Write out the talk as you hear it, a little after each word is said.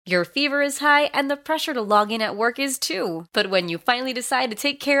Your fever is high and the pressure to log in at work is too. But when you finally decide to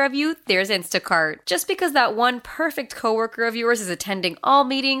take care of you, there's Instacart. Just because that one perfect coworker of yours is attending all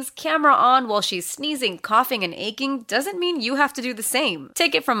meetings, camera on while she's sneezing, coughing, and aching, doesn't mean you have to do the same.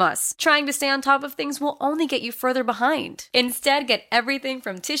 Take it from us. Trying to stay on top of things will only get you further behind. Instead, get everything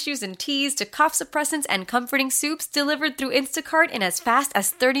from tissues and teas to cough suppressants and comforting soups delivered through Instacart in as fast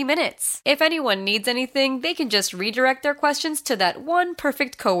as 30 minutes. If anyone needs anything, they can just redirect their questions to that one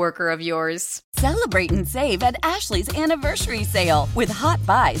perfect coworker of yours. Celebrate and save at Ashley's Anniversary Sale. With Hot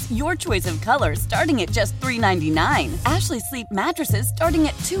Buys, your choice of colors starting at just $3.99. Ashley Sleep mattresses starting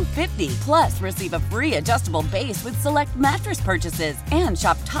at $2.50. Plus, receive a free adjustable base with select mattress purchases. And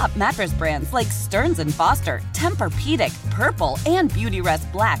shop top mattress brands like Stearns & Foster, Tempur-Pedic, Purple, and Beautyrest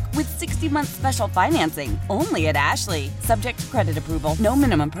Black with 60-month special financing. Only at Ashley. Subject to credit approval. No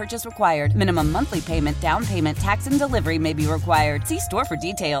minimum purchase required. Minimum monthly payment, down payment, tax, and delivery may be required. See store for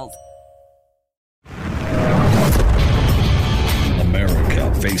details.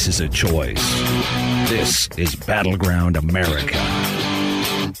 America faces a choice. This is Battleground America.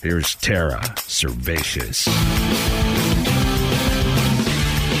 Here's Tara Servatius.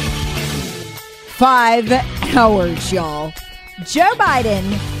 5 hours, y'all. Joe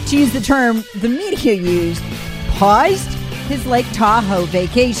Biden, to use the term the media used, paused his Lake Tahoe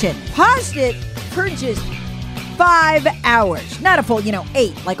vacation. Paused it for just 5 hours. Not a full,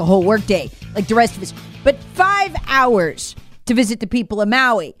 8, like a whole workday, like the rest of us, but 5 hours to visit the people of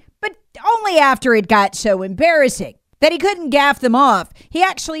Maui. But only after it got so embarrassing that he couldn't gaff them off. He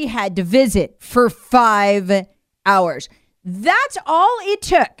actually had to visit for 5 hours. That's all it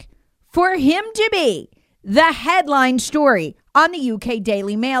took for him to be the headline story on the UK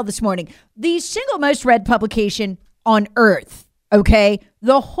Daily Mail this morning. The single most read publication on earth. Okay,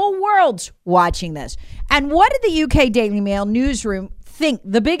 the whole world's watching this. And what did the UK Daily Mail newsroom think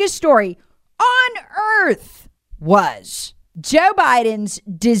the biggest story on earth was? Joe Biden's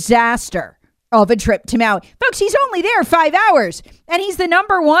disaster of a trip to Maui. Folks, he's only there 5 hours, and he's the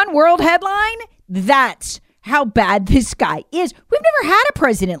 #1 world headline. That's how bad this guy is. We've never had a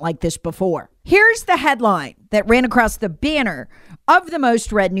president like this before. Here's the headline that ran across the banner of the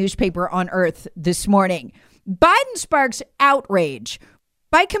most read newspaper on earth this morning. Biden sparks outrage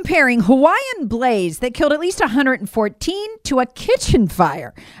by comparing Hawaiian blaze that killed at least 114 to a kitchen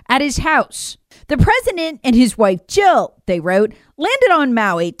fire at his house. The president and his wife, Jill, they wrote, landed on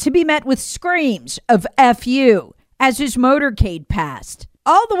Maui to be met with screams of F you as his motorcade passed.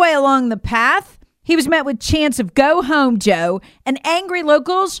 All the way along the path, he was met with chants of go home, Joe, and angry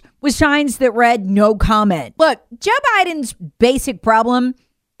locals with signs that read no comment. Look, Joe Biden's basic problem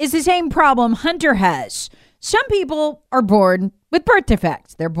is the same problem Hunter has. Some people are born with birth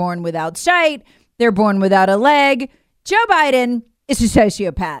defects. They're born without sight. They're born without a leg. Joe Biden is a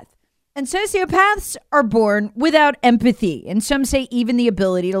sociopath. And sociopaths are born without empathy, and some say even the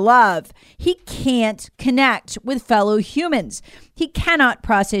ability to love. He can't connect with fellow humans. He cannot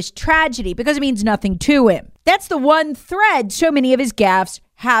process tragedy because it means nothing to him. That's the one thread so many of his gaffes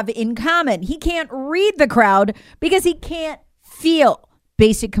have in common. He can't read the crowd because he can't feel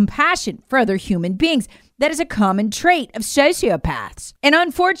basic compassion for other human beings. That is a common trait of sociopaths. And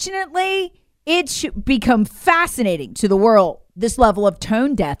unfortunately, it's become fascinating to the world, this level of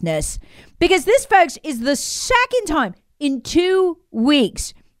tone deafness, because this, folks, is the second time in 2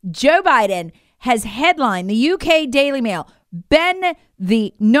 weeks Joe Biden has headlined the UK Daily Mail, been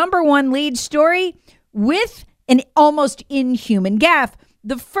the #1 lead story with an almost inhuman gaffe.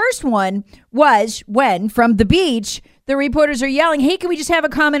 The first one was when, from the beach, the reporters are yelling, hey, can we just have a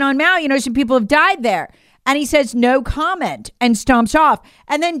comment on Maui? Some people have died there. And he says no comment and stomps off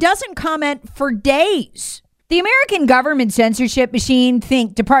and then doesn't comment for days. The American government censorship machine,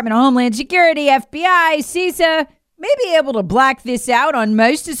 think Department of Homeland Security, FBI, CISA, may be able to black this out on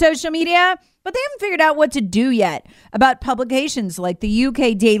most of social media, but they haven't figured out what to do yet about publications like the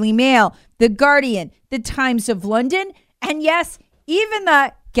UK Daily Mail, The Guardian, The Times of London, and yes, even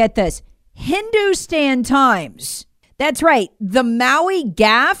the, get this, Hindustan Times. That's right, the Maui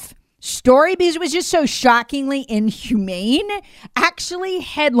gaffe story, because it was just so shockingly inhumane, actually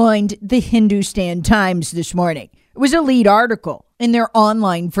headlined the Hindustan Times this morning. It was a lead article in their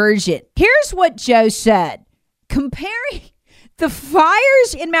online version. Here's what Joe said. Comparing the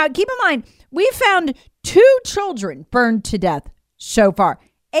fires in Maui, keep in mind, we found 2 children burned to death so far.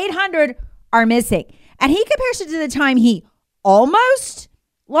 800 are missing. And he compares it to the time he almost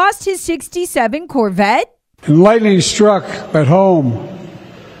lost his 67 Corvette. And lightning struck at home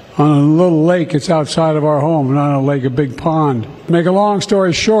on a little lake. It's outside of our home, not a lake, a big pond. Make a long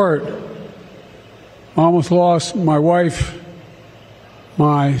story short, almost lost my wife,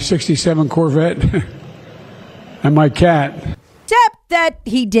 my 67 Corvette and my cat. Except that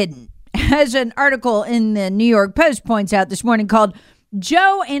he didn't. As an article in the New York Post points out this morning called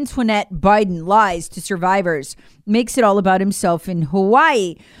Joe Antoinette Biden Lies to Survivors, makes it all about himself in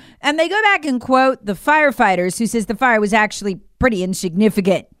Hawaii. And they go back and quote the firefighters who says the fire was actually pretty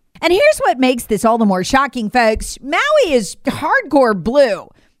insignificant. And here's what makes this all the more shocking, folks. Maui is hardcore blue.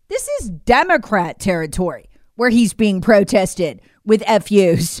 This is Democrat territory where he's being protested with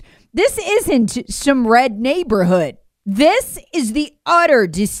FUs. This isn't some red neighborhood. This is the utter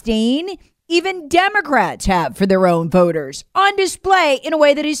disdain even Democrats have for their own voters, on display in a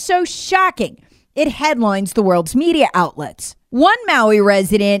way that is so shocking. It headlines the world's media outlets. One Maui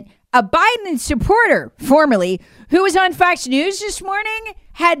resident, a Biden supporter, formerly, who was on Fox News this morning,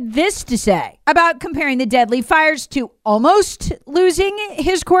 had this to say about comparing the deadly fires to almost losing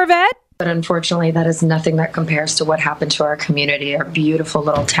his Corvette. But unfortunately, that is nothing that compares to what happened to our community, our beautiful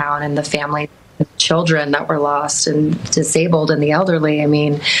little town, and the family, the children that were lost and disabled and the elderly. I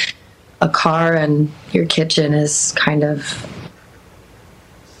mean, a car and your kitchen is kind of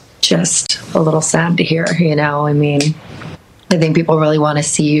just a little sad to hear, you know. I mean, I think people really want to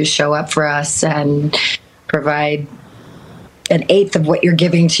see you show up for us and provide an eighth of what you're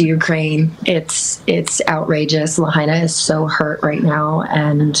giving to Ukraine. It's outrageous. Lahaina is so hurt right now,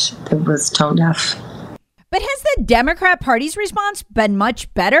 and it was tone deaf. But has the Democrat Party's response been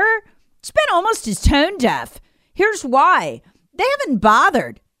much better? It's been almost as tone deaf. Here's why. They haven't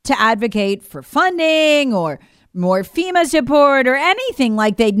bothered to advocate for funding or more FEMA support or anything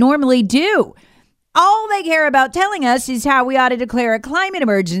like they'd normally do. All they care about telling us is how we ought to declare a climate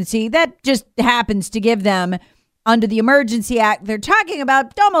emergency that just happens to give them, under the Emergency Act, they're talking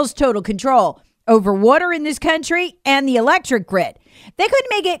about almost total control over water in this country and the electric grid. They couldn't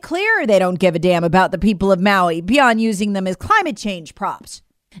make it clear they don't give a damn about the people of Maui beyond using them as climate change props.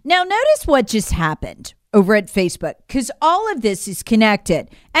 Now, notice what just happened over at Facebook, because all of this is connected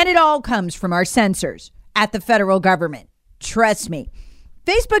and it all comes from our censors at the federal government. Trust me.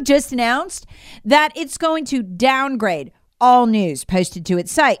 Facebook just announced that it's going to downgrade all news posted to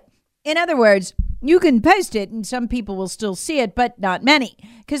its site. In other words, you can post it and some people will still see it, but not many,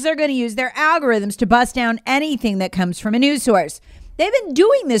 because they're going to use their algorithms to bust down anything that comes from a news source. They've been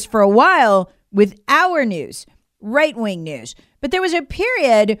doing this for a while with our news, right-wing news. But there was a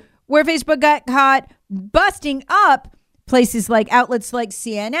period where Facebook got caught busting up places like outlets like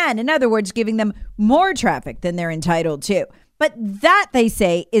CNN. In other words, giving them more traffic than they're entitled to. But that, they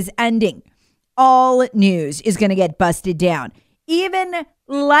say, is ending. All news is going to get busted down, even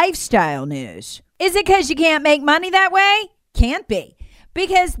lifestyle news. Is it because you can't make money that way? Can't be,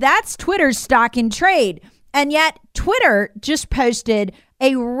 because that's Twitter's stock in trade. And yet Twitter just posted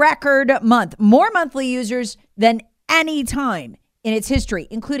a record month, more monthly users than any time in its history,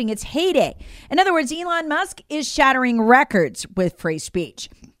 including its heyday. In other words, Elon Musk is shattering records with free speech.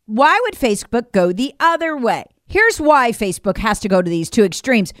 Why would Facebook go the other way? Here's why Facebook has to go to these two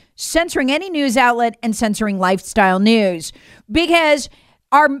extremes, censoring any news outlet and censoring lifestyle news. Because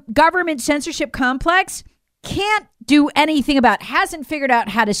our government censorship complex can't do anything about, hasn't figured out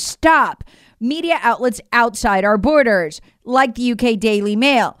how to stop media outlets outside our borders, like the UK Daily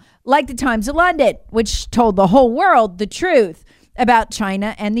Mail, like the Times of London, which told the whole world the truth about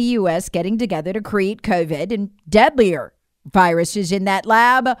China and the US getting together to create COVID and deadlier viruses in that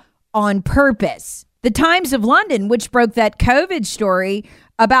lab on purpose. The Times of London, which broke that COVID story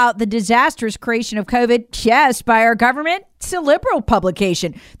about the disastrous creation of COVID, yes, by our government, it's a liberal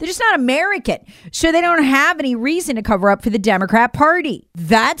publication. They're just not American, so they don't have any reason to cover up for the Democrat Party.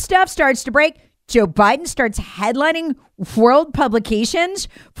 That stuff starts to break. Joe Biden starts headlining world publications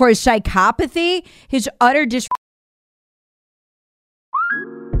for his psychopathy, his utter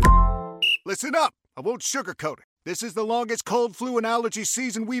Listen up. I won't sugarcoat it. This is the longest cold, flu, and allergy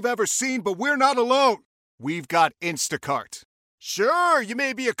season we've ever seen, but we're not alone. We've got Instacart. Sure, you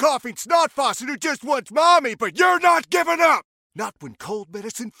may be a coughing snot faucet who just wants mommy, but you're not giving up. Not when cold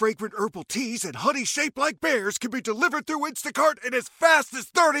medicine, fragrant herbal teas, and honey shaped like bears can be delivered through Instacart in as fast as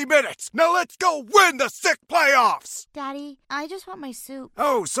 30 minutes. Now let's go win the sick playoffs. Daddy, I just want my soup.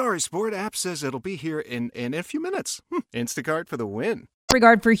 Oh, sorry, Sport. App says it'll be here in a few minutes. Instacart for the win.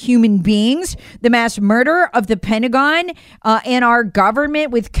 Regard for human beings, the mass murder of the Pentagon and our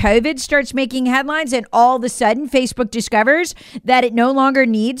government with COVID starts making headlines, and all of a sudden Facebook discovers that it no longer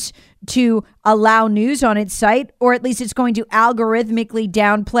needs to allow news on its site, or at least it's going to algorithmically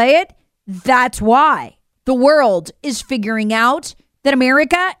downplay it. That's why the world is figuring out that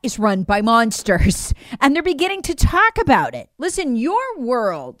America is run by monsters, and they're beginning to talk about it. Listen, your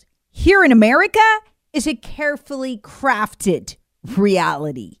world here in America is a carefully crafted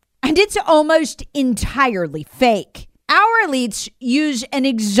reality. And it's almost entirely fake. Our elites use an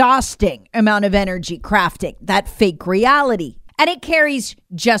exhausting amount of energy crafting that fake reality. And it carries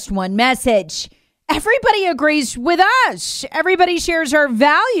just one message. Everybody agrees with us. Everybody shares our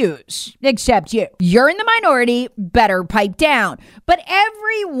values, except you. You're in the minority, better pipe down. But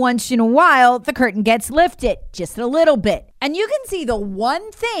every once in a while, the curtain gets lifted just a little bit. And you can see the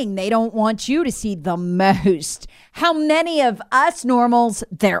one thing they don't want you to see the most. How many of us normals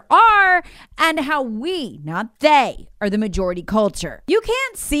there are, and how we, not they, are the majority culture. You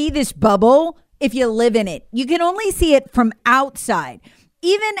can't see this bubble if you live in it. You can only see it from outside.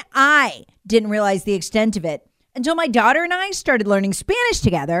 Even I didn't realize the extent of it until my daughter and I started learning Spanish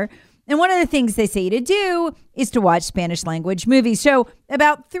together. And one of the things they say to do is to watch Spanish language movies. So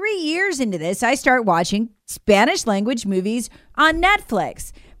about 3 years into this, I start watching Spanish language movies on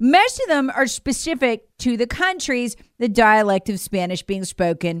Netflix. Most of them are specific to the countries the dialect of Spanish being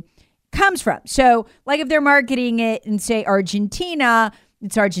spoken comes from. So like if they're marketing it in, say, Argentina,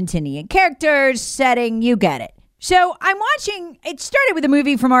 it's Argentinian characters, setting, you get it. So I'm watching, it started with a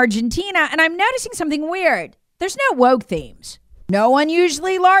movie from Argentina, and I'm noticing something weird. There's no woke themes. No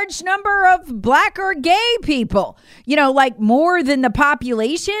unusually large number of black or gay people. You know, like more than the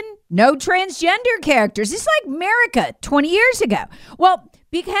population. No transgender characters. It's like America 20 years ago. Well,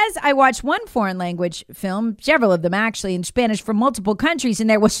 because I watched one foreign language film, several of them actually in Spanish from multiple countries, and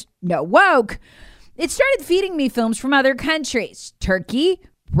there was no woke, it started feeding me films from other countries. Turkey,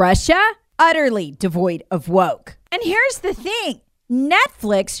 Russia, utterly devoid of woke. And here's the thing.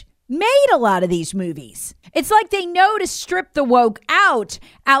 Netflix made a lot of these movies. It's like they know to strip the woke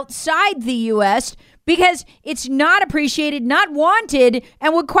outside the U.S. because it's not appreciated, not wanted,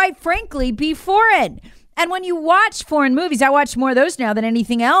 and would quite frankly be foreign. And when you watch foreign movies, I watch more of those now than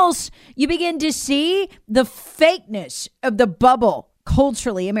anything else, you begin to see the fakeness of the bubble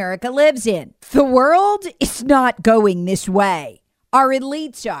culturally America lives in. The world is not going this way. Our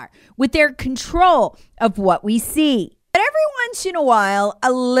elites are, with their control of what we see. But every once in a while,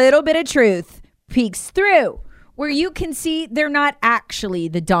 a little bit of truth peeks through, where you can see they're not actually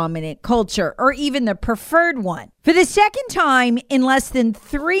the dominant culture or even the preferred one. For the second time in less than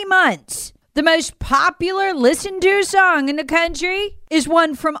 3 months, the most popular listened to song in the country is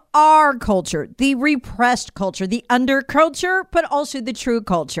one from our culture, the repressed culture, the underculture, but also the true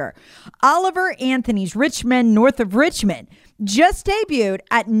culture. Oliver Anthony's Rich Men North of Richmond just debuted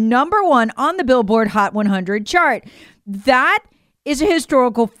at #1 on the Billboard Hot 100 chart. That is a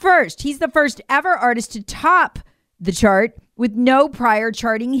historical first. He's the first ever artist to top the chart with no prior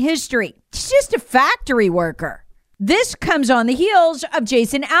charting history. He's just a factory worker. This comes on the heels of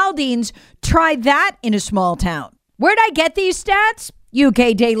Jason Aldean's Try That in a Small Town. Where'd I get these stats?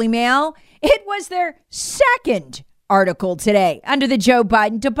 UK Daily Mail. It was their second article today under the Joe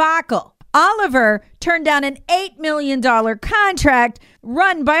Biden debacle. Oliver turned down an $8 million contract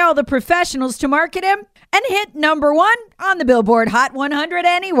run by all the professionals to market him and hit #1 on the Billboard Hot 100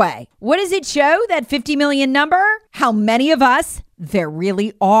 anyway. What does it show, that 50 million number? How many of us there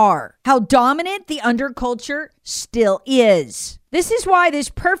really are. How dominant the underculture still is. This is why this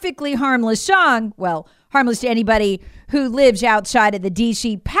perfectly harmless song, well, harmless to anybody who lives outside of the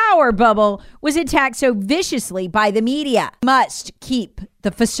DC power bubble, was attacked so viciously by the media. Must keep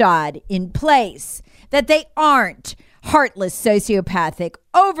the facade in place that they aren't heartless sociopathic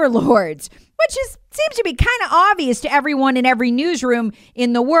overlords, which seems to be kind of obvious to everyone in every newsroom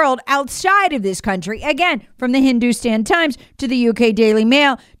in the world outside of this country. Again, from the Hindustan Times to the UK Daily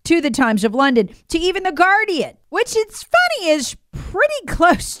Mail to the Times of London to even the Guardian, which it's funny is pretty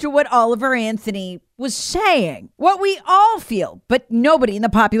close to what Oliver Anthony was saying. What we all feel, but nobody in the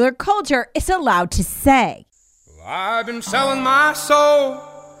popular culture is allowed to say. I've been selling my soul,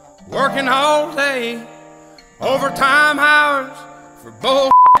 working all day, overtime hours for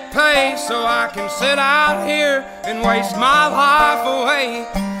bull pay, so I can sit out here and waste my life away,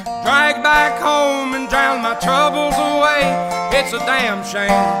 drag back home and drown my troubles away. It's a damn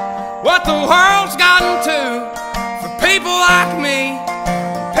shame what the world's gotten to for people like me,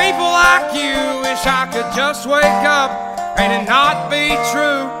 people like you. Wish I could just wake up and it not be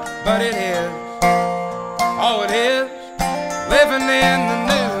true, but it is. Oh, it is living in the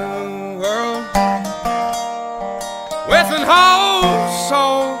new world with an whole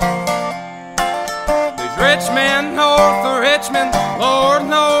soul. These rich men north of Richmond, Lord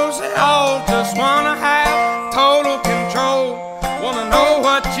knows they all just wanna have total control. Wanna know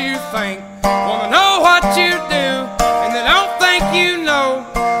what you think, wanna know what you do, and they don't think you know,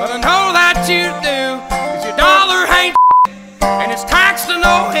 but I know that you do, 'cause your dollar ain't and it's taxed to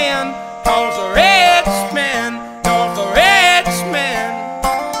no end, 'cause the rich men, north of Richmond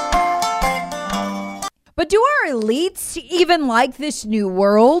But do our elites even like this new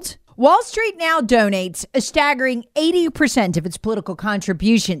world? Wall Street now donates a staggering 80% of its political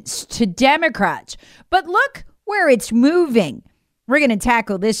contributions to Democrats. But look where it's moving. We're going to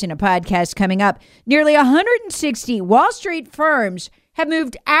tackle this in a podcast coming up. Nearly 160 Wall Street firms have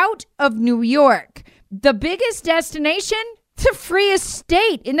moved out of New York. The biggest destination? The freest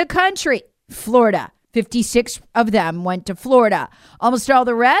state in the country, Florida. 56 of them went to Florida. Almost all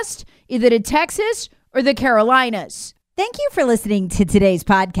the rest, either to Texas or the Carolinas. Thank you for listening to today's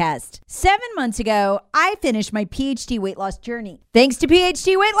podcast. 7 months ago, I finished my PhD weight loss journey. Thanks to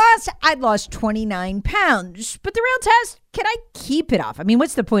PhD weight loss, I'd lost 29 pounds. But the real test, can I keep it off? I mean,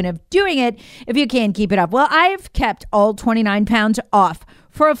 what's the point of doing it if you can't keep it off? Well, I've kept all 29 pounds off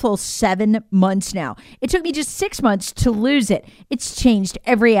for a full 7 months now. It took me just 6 months to lose it. It's changed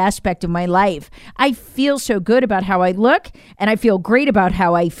every aspect of my life. I feel so good about how I look, and I feel great about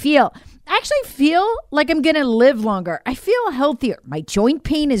how I feel. I actually feel like I'm going to live longer. I feel healthier. My joint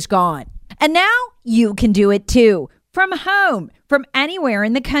pain is gone. And now you can do it too. From home, from anywhere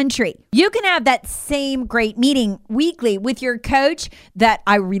in the country. You can have that same great meeting weekly with your coach that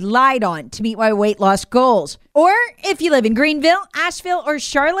I relied on to meet my weight loss goals. Or if you live in Greenville, Asheville, or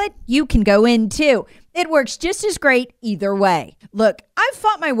Charlotte, you can go in too. It works just as great either way. Look, I've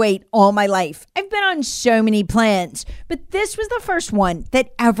fought my weight all my life. I've been on so many plans, but this was the first one that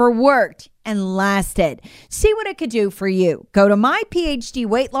ever worked and lasted. See what it could do for you. Go to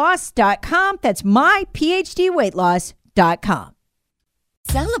myphdweightloss.com. That's myphdweightloss.com.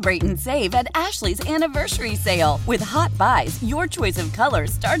 Celebrate and save at Ashley's Anniversary Sale. With Hot Buys, your choice of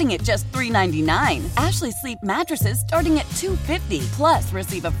colors starting at just $3.99. Ashley Sleep mattresses starting at $2.50. Plus,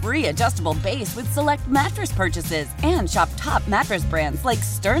 receive a free adjustable base with select mattress purchases. And shop top mattress brands like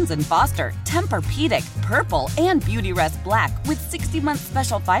Stearns & Foster, Tempur-Pedic, Purple, and Beautyrest Black with 60-month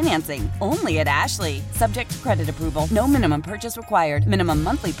special financing. Only at Ashley. Subject to credit approval. No minimum purchase required. Minimum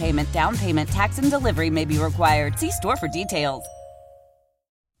monthly payment, down payment, tax, and delivery may be required. See store for details.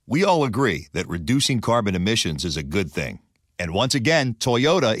 We all agree that reducing carbon emissions is a good thing. And once again,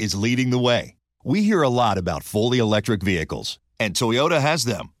 Toyota is leading the way. We hear a lot about fully electric vehicles, and Toyota has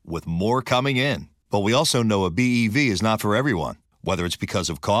them, with more coming in. But we also know a BEV is not for everyone, whether it's because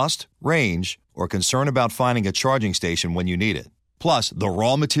of cost, range, or concern about finding a charging station when you need it. Plus, the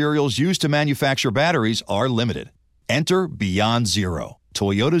raw materials used to manufacture batteries are limited. Enter Beyond Zero,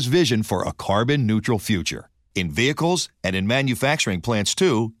 Toyota's vision for a carbon-neutral future. In vehicles and in manufacturing plants,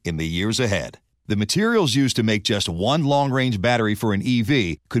 too, in the years ahead. The materials used to make just one long-range battery for an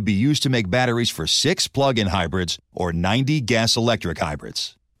EV could be used to make batteries for 6 plug-in hybrids or 90 gas-electric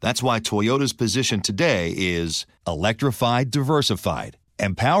hybrids. That's why Toyota's position today is electrified, diversified,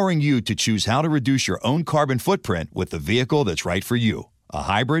 empowering you to choose how to reduce your own carbon footprint with the vehicle that's right for you, a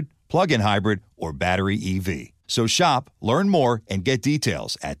hybrid, plug-in hybrid, or battery EV. So shop, learn more, and get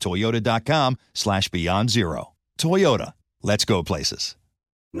details at toyota.com/beyondzero. Toyota, let's go places.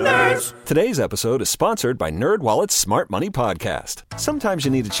 Nerds! Today's episode is sponsored by NerdWallet's Smart Money Podcast. Sometimes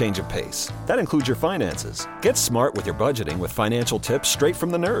you need a change of pace. That includes your finances. Get smart with your budgeting with financial tips straight from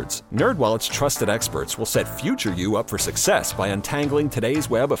the nerds. NerdWallet's trusted experts will set future you up for success by untangling today's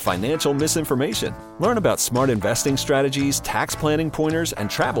web of financial misinformation. Learn about smart investing strategies, tax planning pointers, and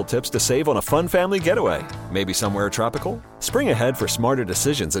travel tips to save on a fun family getaway. Maybe somewhere tropical? Spring ahead for smarter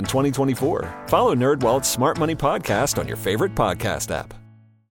decisions in 2024. Follow NerdWallet's Smart Money Podcast on your favorite podcast app.